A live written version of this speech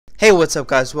Hey, what's up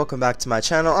guys, welcome back to my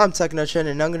channel. I'm TechnoTrend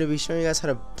and I'm going to be showing you guys how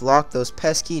to block those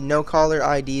pesky no caller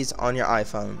IDs on your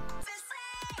iPhone.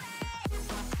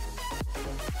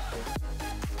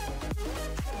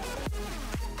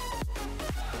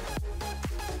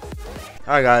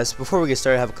 Alright guys, before we get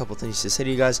started I have a couple things to say to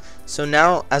you guys. So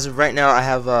now, as of right now, I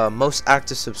have a most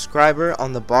active subscriber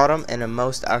on the bottom and a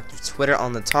most active Twitter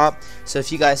on the top. So if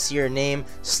you guys see your name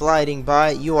sliding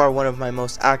by, you are one of my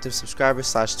most active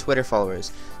subscribers / Twitter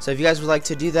followers. So if you guys would like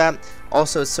to do that,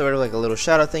 also it's sort of like a little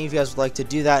shout out thing. If you guys would like to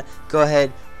do that, go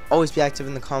ahead, always be active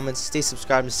in the comments, stay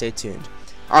subscribed and stay tuned.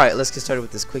 Alright, let's get started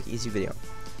with this quick easy video.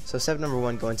 So step number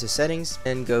 1, go into settings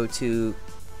and go to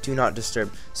do not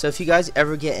disturb. So if you guys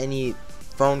ever get any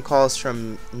phone calls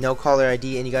from no caller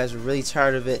ID and you guys are really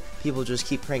tired of it, people just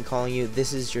keep prank calling you,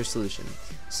 this is your solution.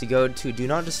 So go to do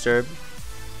not disturb,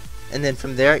 and then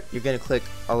from there you're going to click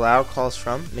allow calls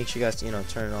from. Make sure you guys turn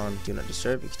it on do not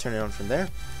disturb. You can turn it on from there.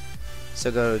 So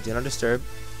go to do not disturb,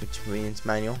 which means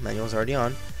manual is already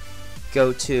on.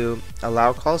 Go to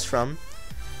allow calls from.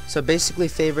 So basically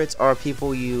favorites are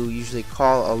people you usually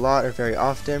call a lot or very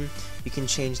often. You can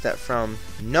change that from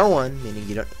no one, meaning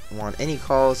you don't want any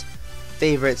calls,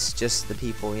 favorites, just the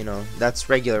people, that's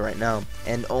regular right now,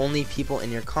 and only people in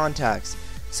your contacts.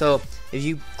 So if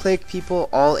you click people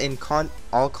all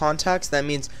contacts, that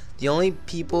means the only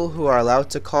people who are allowed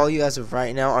to call you as of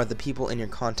right now are the people in your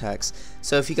contacts.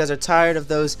 So if you guys are tired of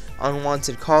those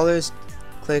unwanted callers,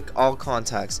 click all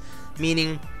contacts,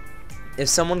 meaning if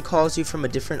someone calls you from a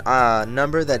different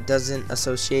number that doesn't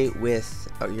associate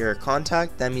with your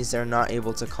contact, that means they're not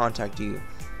able to contact you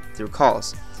through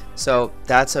calls. So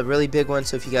that's a really big one.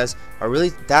 So if you guys are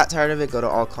really that tired of it, go to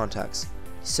all contacts.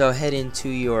 So head into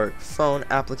your phone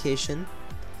application,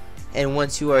 and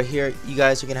once you are here, you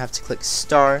guys are gonna have to click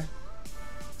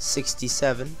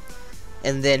 *67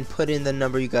 and then put in the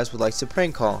number you guys would like to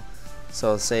prank call.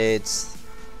 So say it's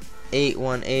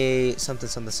 818 something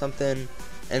something something,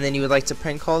 and then you would like to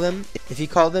prank call them. If you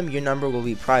call them, your number will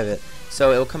be private,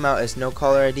 so it will come out as no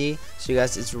caller ID. So you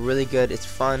guys, it's really good, it's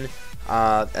fun.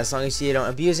 As long as you don't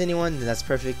abuse anyone, then that's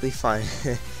perfectly fine.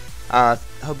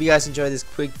 Hope you guys enjoyed this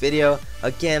quick video.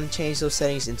 Again, change those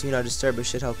settings and do not disturb. It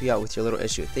should help you out with your little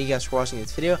issue. Thank you guys for watching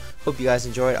this video. Hope you guys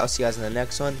enjoyed. I'll see you guys in the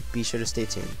next one. Be sure to stay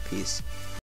tuned. Peace.